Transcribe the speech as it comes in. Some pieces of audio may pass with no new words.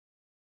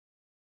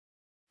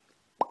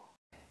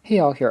Hey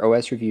all, here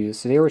OS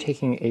Reviews. Today we're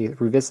taking a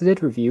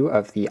revisited review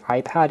of the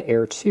iPad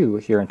Air 2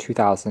 here in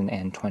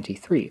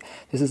 2023.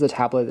 This is a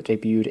tablet that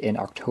debuted in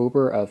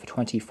October of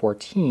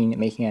 2014,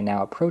 making it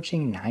now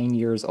approaching 9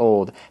 years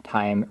old.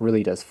 Time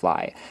really does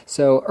fly.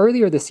 So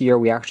earlier this year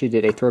we actually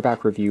did a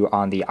throwback review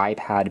on the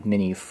iPad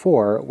Mini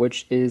 4,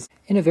 which is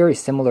in a very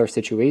similar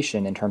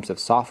situation in terms of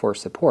software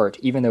support.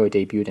 Even though it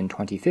debuted in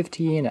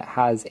 2015, it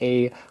has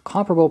a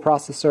comparable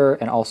processor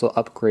and also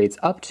upgrades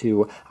up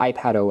to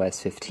iPadOS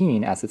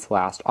 15 as its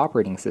last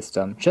operating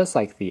system, just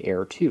like the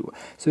Air 2.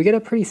 So we get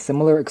a pretty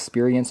similar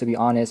experience, to be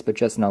honest, but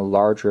just in a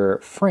larger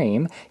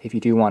frame. If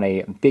you do want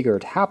a bigger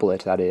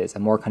tablet, that is, a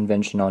more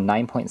conventional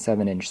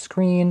 9.7-inch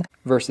screen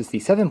versus the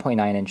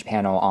 7.9-inch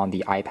panel on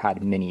the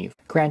iPad Mini.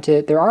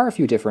 Granted, there are a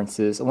few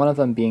differences, one of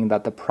them being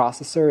that the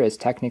processor is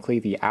technically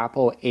the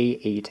Apple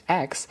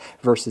A8X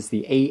versus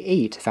the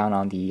A8 found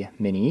on the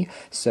Mini.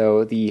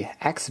 So the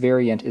X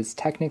variant is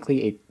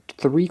technically a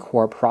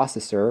 3-core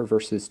processor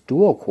versus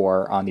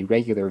dual-core on the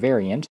regular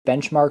variant.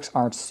 Benchmarks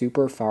aren't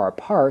super far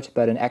apart,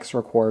 but an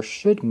extra core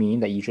should mean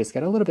that you just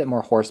get a little bit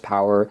more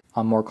horsepower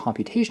on more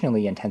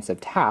computationally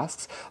intensive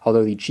tasks,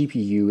 although the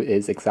GPU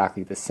is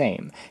exactly the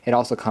same. It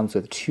also comes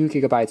with 2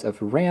 GB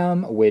of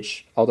RAM,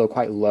 which, although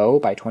quite low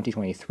by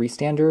 2023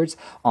 standards,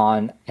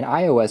 on an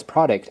iOS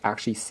product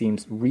actually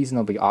seems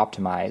reasonably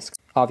optimized.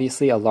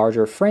 Obviously, a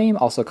larger frame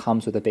also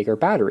comes with a bigger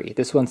battery.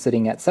 This one's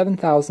sitting at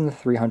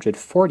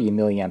 7,340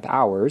 milliamp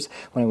hours.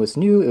 When it was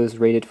new, it was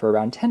rated for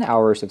around 10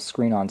 hours of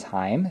screen-on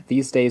time.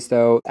 These days,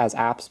 though, as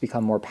apps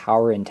become more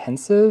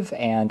power-intensive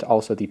and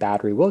also the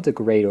battery will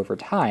degrade over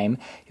time,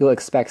 you'll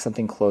expect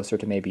something closer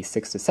to maybe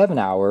 6 to 7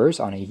 hours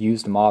on a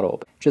used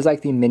model. Just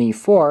like the Mini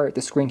 4,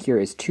 the screen here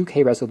is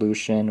 2K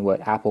resolution,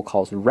 what Apple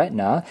calls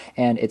Retina,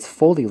 and it's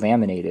fully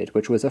laminated,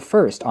 which was a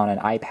first on an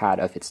iPad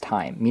of its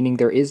time, meaning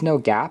there is no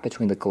gap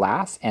between the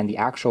glass and the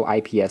actual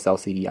IPS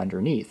LCD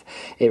underneath.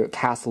 It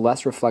casts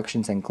less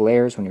reflections and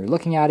glares when you're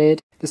looking at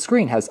it. The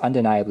screen has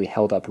undeniably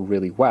held up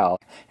really well.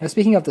 Now,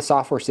 speaking of the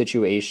software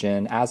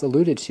situation, as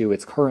alluded to,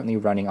 it's currently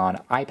running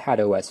on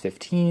iPadOS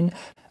 15,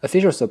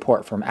 official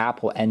support from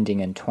Apple ending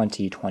in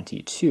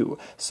 2022.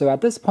 So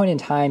at this point in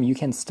time, you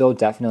can still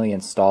definitely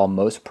install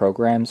most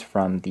programs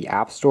from the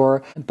App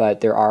Store,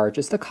 but there are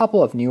just a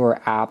couple of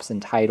newer apps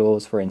and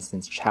titles, for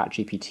instance,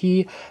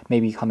 ChatGPT,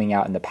 maybe coming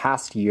out in the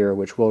past year,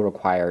 which will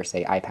require,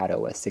 say,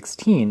 iPadOS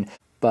 16.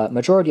 But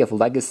majority of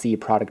legacy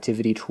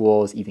productivity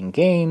tools, even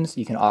games,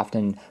 you can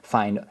often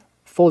find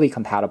fully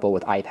compatible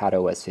with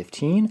iPadOS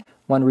 15.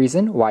 One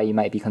reason why you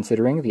might be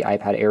considering the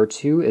iPad Air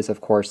 2 is, of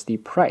course, the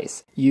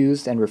price.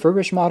 Used and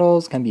refurbished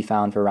models can be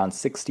found for around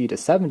 $60 to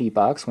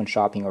 $70 when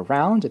shopping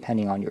around,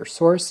 depending on your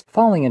source,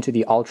 falling into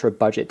the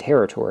ultra-budget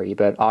territory,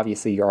 but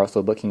obviously you're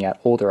also looking at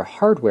older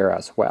hardware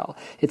as well.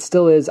 It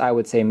still is, I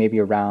would say, maybe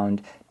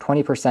around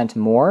 20%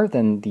 more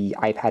than the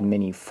iPad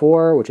Mini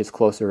 4, which is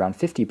closer around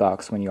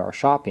 $50 when you are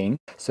shopping.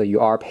 So you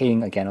are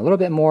paying, again, a little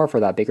bit more for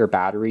that bigger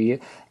battery,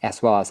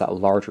 as well as that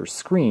larger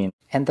screen.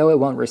 And though it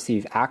won't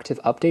receive active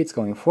updates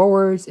going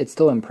forwards, it's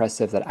still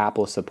impressive that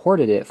Apple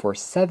supported it for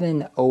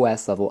 7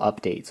 OS-level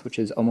updates, which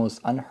is almost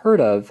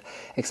unheard of,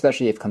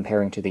 especially if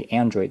comparing to the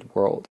Android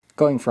world.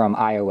 Going from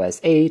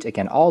iOS 8,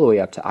 again, all the way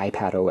up to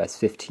iPadOS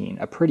 15,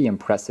 a pretty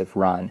impressive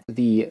run.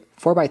 The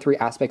 4:3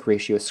 aspect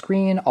ratio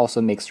screen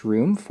also makes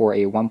room for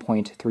a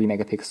 1.3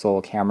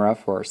 megapixel camera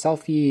for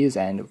selfies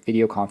and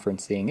video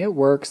conferencing. It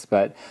works,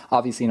 but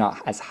obviously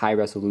not as high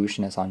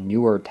resolution as on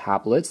newer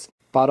tablets.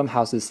 Bottom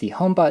houses the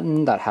home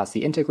button that has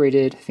the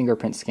integrated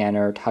fingerprint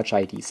scanner Touch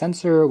ID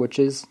sensor, which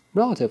is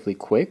relatively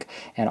quick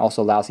and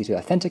also allows you to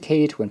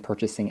authenticate when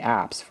purchasing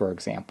apps, for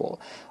example.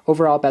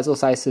 Overall, bezel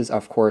sizes,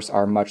 of course,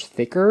 are much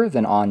thicker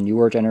than on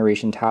newer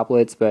generation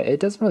tablets, but it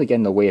doesn't really get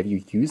in the way of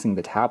you using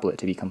the tablet,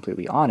 to be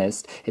completely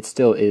honest. It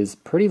still is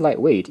pretty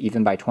lightweight,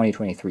 even by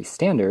 2023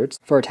 standards.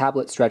 For a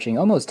tablet stretching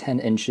almost 10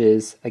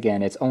 inches,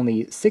 again, it's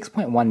only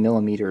 6.1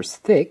 millimeters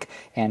thick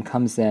and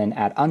comes in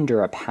at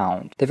under a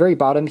pound. The very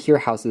bottom here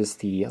houses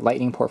the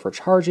lightning port for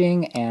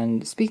charging,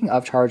 and speaking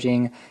of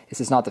charging, this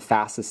is not the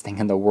fastest thing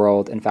in the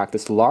world. In fact,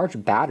 this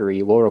large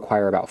battery will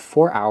require about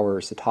 4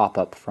 hours to top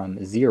up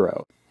from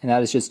 0. And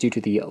that is just due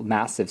to the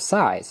massive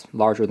size,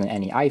 larger than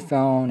any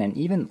iPhone and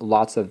even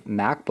lots of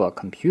MacBook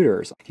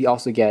computers. You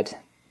also get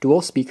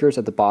dual speakers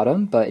at the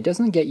bottom, but it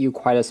doesn't get you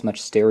quite as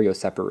much stereo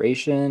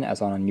separation as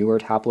on newer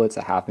tablets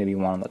that have maybe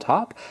one on the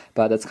top,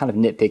 but that's kind of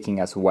nitpicking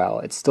as well.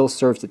 It still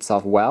serves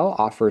itself well,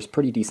 offers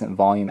pretty decent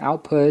volume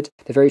output.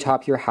 The very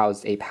top here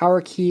housed a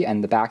power key,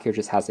 and the back here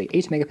just has a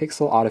 8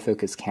 megapixel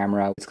autofocus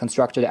camera. It's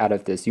constructed out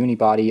of this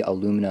unibody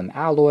aluminum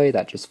alloy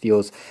that just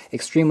feels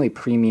extremely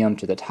premium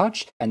to the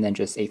touch, and then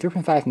just a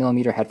 3.5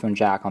 millimeter headphone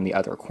jack on the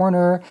other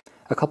corner.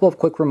 A couple of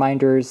quick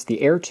reminders,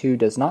 the Air 2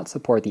 does not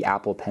support the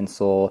Apple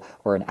Pencil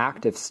or an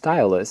active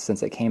stylus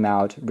since it came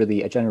out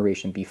really a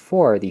generation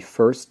before the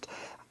first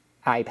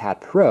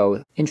iPad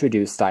Pro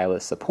introduced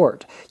stylus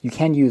support. You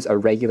can use a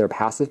regular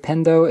passive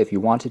pen though if you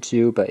wanted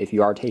to, but if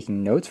you are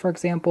taking notes, for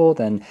example,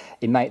 then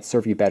it might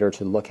serve you better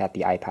to look at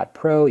the iPad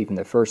Pro, even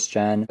the first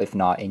gen, if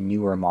not a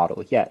newer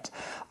model yet.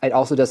 It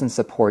also doesn't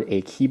support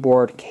a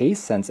keyboard case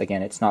since,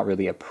 again, it's not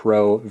really a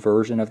Pro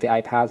version of the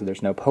iPad, so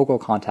there's no pogo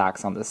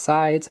contacts on the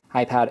sides.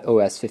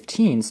 iPadOS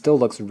 15 still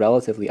looks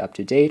relatively up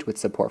to date with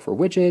support for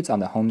widgets on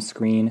the home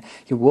screen.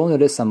 You will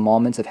notice some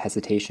moments of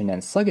hesitation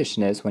and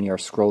sluggishness when you're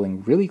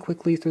scrolling really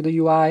quickly through the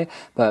UI,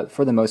 but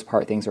for the most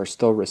part, things are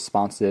still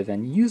responsive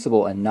and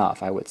usable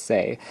enough, I would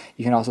say.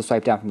 You can also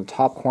swipe down from the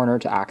top corner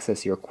to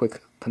access your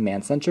quick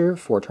command center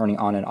for turning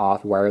on and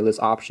off wireless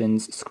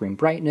options, screen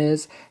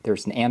brightness.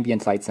 There's an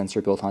ambient light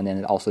sensor built on in,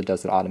 it also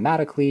does it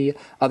automatically.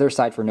 Other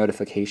side for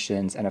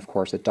notifications, and of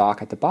course a dock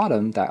at the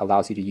bottom that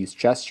allows you to use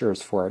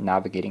gestures for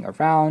navigating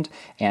around.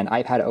 And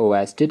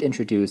iPadOS did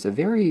introduce a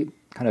very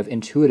kind of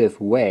intuitive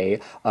way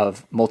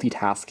of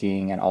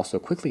multitasking and also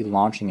quickly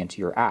launching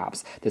into your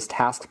apps. This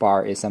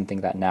taskbar is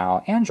something that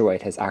now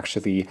Android has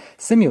actually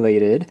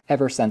simulated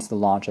ever since the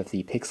launch of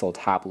the Pixel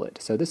tablet.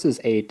 So this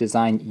is a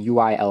design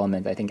UI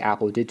element I think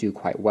Apple did do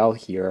quite well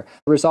here.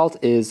 The result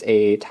is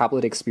a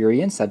tablet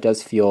experience that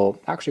does feel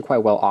actually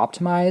quite well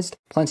optimized.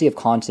 Plenty of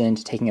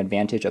content, taking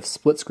advantage of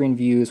split screen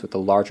views with a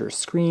larger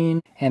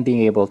screen, and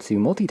being able to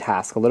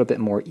multitask a little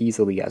bit more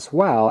easily as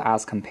well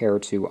as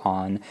compared to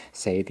on,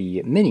 say,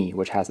 the Mini,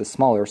 which has a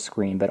smaller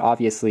screen, but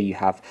obviously you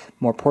have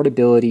more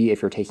portability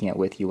if you're taking it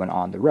with you when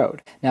on the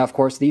road. Now, of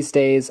course, these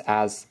days,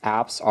 as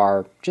apps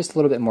are just a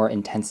little bit more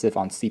intensive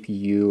on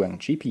CPU and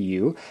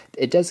GPU,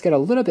 it does get a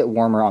little bit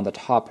warmer on the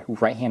top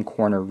right-hand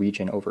corner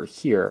region over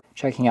here.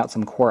 Checking out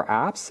some core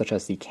apps, such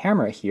as the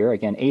camera here,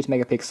 again, 8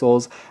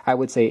 megapixels, I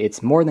would say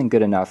it's more than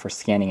good enough for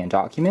scanning in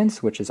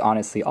documents, which is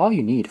honestly all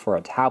you need for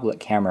a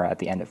tablet camera at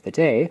the end of the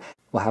day.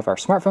 We'll have our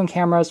smartphone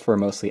cameras for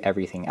mostly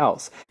everything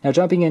else. Now,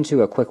 jumping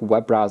into a quick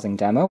web browsing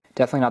demo,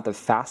 definitely not the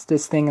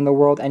fastest thing in the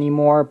world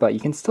anymore, but you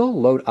can still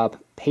load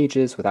up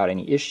pages without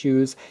any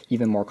issues.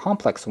 Even more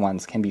complex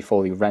ones can be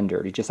fully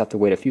rendered. You just have to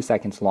wait a few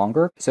seconds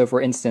longer. So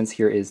for instance,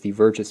 here is the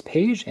Verge's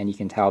page, and you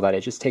can tell that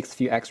it just takes a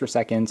few extra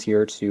seconds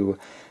here to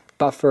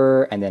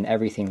buffer, and then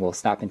everything will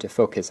snap into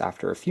focus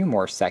after a few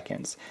more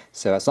seconds.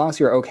 So as long as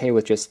you're okay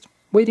with just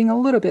waiting a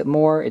little bit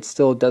more, it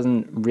still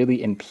doesn't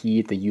really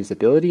impede the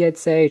usability, I'd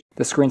say.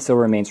 The screen still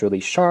remains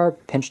really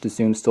sharp, pinch to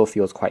zoom still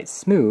feels quite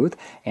smooth,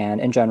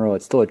 and in general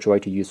it's still a joy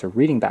to use for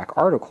reading back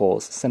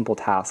articles. Simple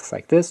tasks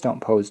like this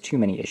don't pose too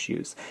many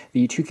issues.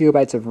 The 2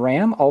 gigabytes of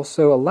RAM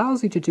also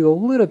allows you to do a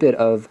little bit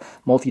of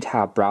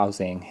multi-tab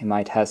browsing. In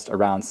my test,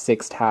 around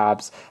 6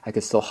 tabs, I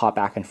could still hop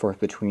back and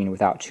forth between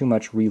without too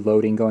much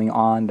reloading going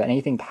on, but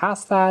anything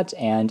past that,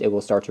 and it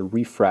will start to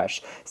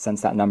refresh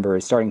since that number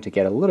is starting to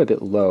get a little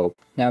bit low.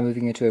 Now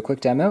moving into a quick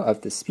demo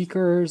of the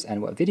speakers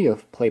and what video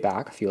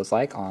playback feels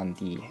like on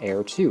the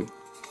Air 2.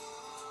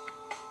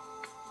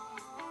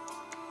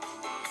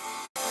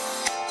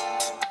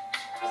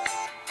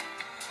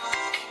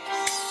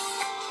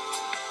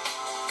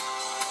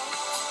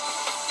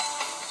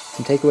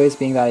 Some takeaways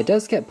being that it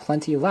does get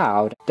plenty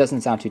loud,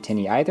 doesn't sound too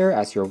tinny either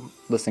as you're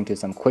listening to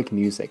some quick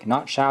music.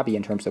 Not shabby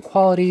in terms of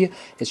quality,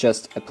 it's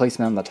just a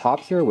placement on the top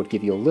here would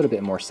give you a little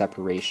bit more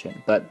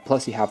separation. But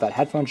plus you have that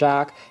headphone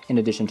jack in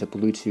addition to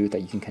Bluetooth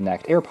that you can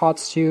connect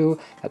AirPods to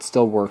that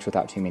still works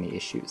without too many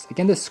issues.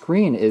 Again, the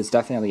screen is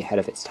definitely ahead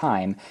of its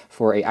time.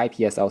 For a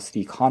IPS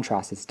LCD,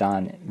 contrast is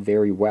done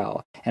very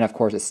well. And of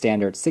course a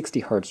standard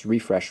 60 Hz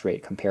refresh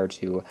rate compared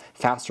to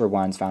faster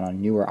ones found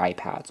on newer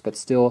iPads, but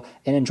still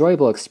an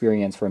enjoyable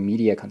experience for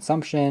media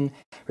consumption.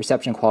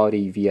 Reception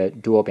quality via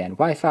dual band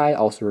Wi-Fi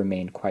also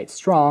remained quite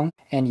strong.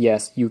 And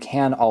yes, you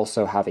can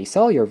also have a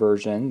cellular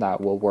version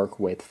that will work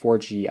with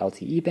 4G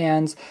LTE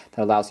bands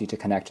that allows you to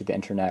connect to the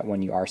internet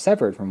when you are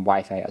severed from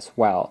Wi-Fi as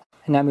well.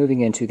 And now moving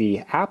into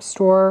the App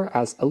Store,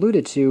 as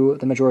alluded to,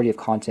 the majority of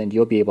content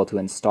you'll be able to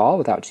install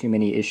without too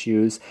many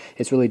issues.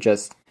 It's really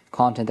just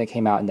content that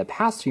came out in the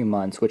past few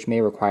months, which may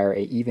require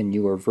an even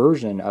newer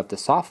version of the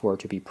software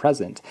to be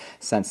present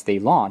since they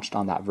launched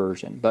on that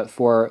version. But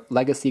for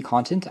legacy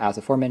content, as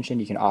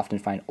aforementioned, you can often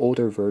find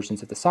older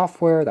versions of the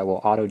software that will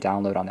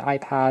auto-download on the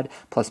iPad,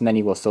 plus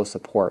many will still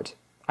support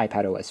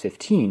iPadOS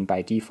 15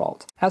 by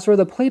default. As for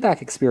the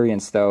playback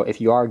experience though, if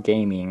you are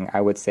gaming,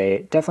 I would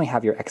say definitely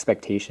have your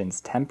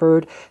expectations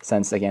tempered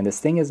since again, this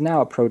thing is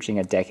now approaching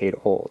a decade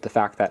old. The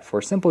fact that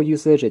for simple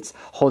usage it's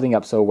holding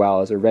up so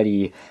well is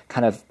already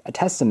kind of a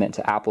testament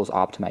to Apple's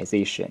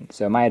optimization.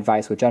 So my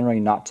advice would generally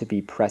not to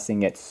be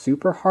pressing it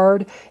super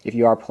hard. If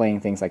you are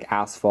playing things like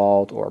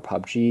Asphalt or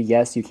PUBG,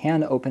 yes, you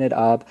can open it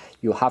up.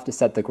 You'll have to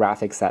set the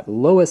graphics at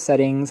lowest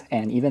settings,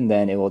 and even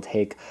then it will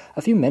take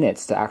a few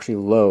minutes to actually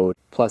load,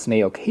 plus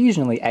may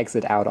occasionally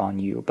exit out on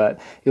you, but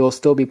it will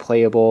still be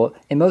playable.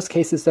 In most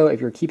cases though, if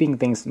you're keeping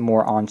things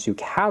more onto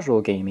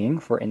casual gaming,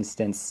 for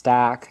instance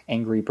Stack,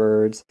 Angry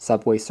Birds,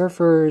 Subway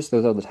Surfers,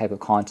 those are the type of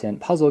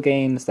content, puzzle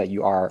games that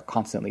you are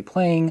constantly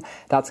playing,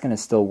 that's going to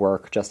still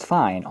work just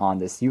fine on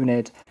this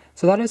unit.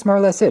 So that is more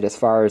or less it as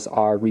far as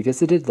our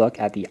revisited look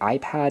at the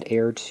iPad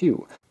Air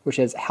 2. which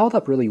has held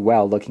up really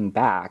well looking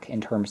back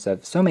in terms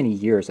of so many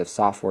years of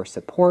software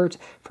support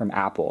from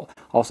Apple.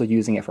 Also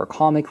using it for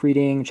comic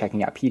reading,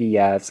 checking out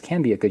PDFs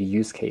can be a good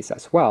use case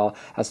as well,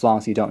 as long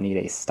as you don't need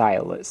a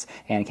stylus,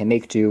 and can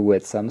make do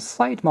with some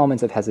slight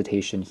moments of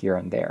hesitation here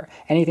and there.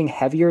 Anything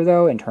heavier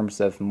though, in terms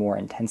of more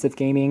intensive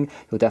gaming,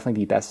 you'll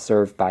definitely be best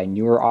served by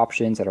newer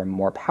options that are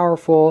more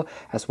powerful,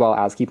 as well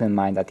as keep in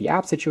mind that the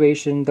app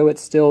situation, though it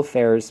still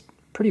fares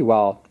pretty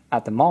well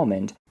at the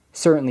moment,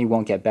 certainly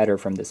won't get better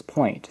from this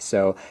point,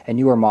 so a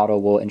newer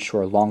model will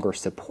ensure longer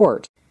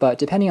support. But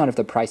depending on if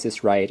the price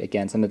is right,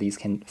 again, some of these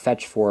can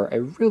fetch for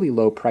a really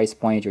low price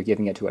point. You're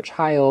giving it to a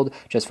child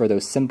just for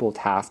those simple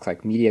tasks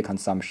like media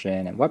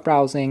consumption and web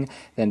browsing,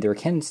 then there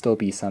can still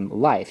be some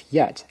life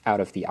yet out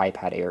of the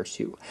iPad Air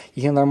 2.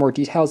 You can learn more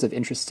details if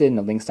interested in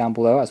the links down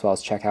below, as well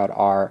as check out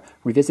our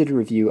revisited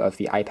review of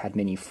the iPad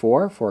Mini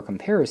 4 for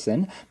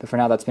comparison. But for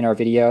now, that's been our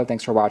video.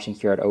 Thanks for watching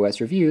here at OS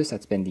Reviews.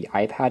 That's been the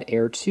iPad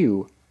Air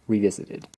 2 Revisited.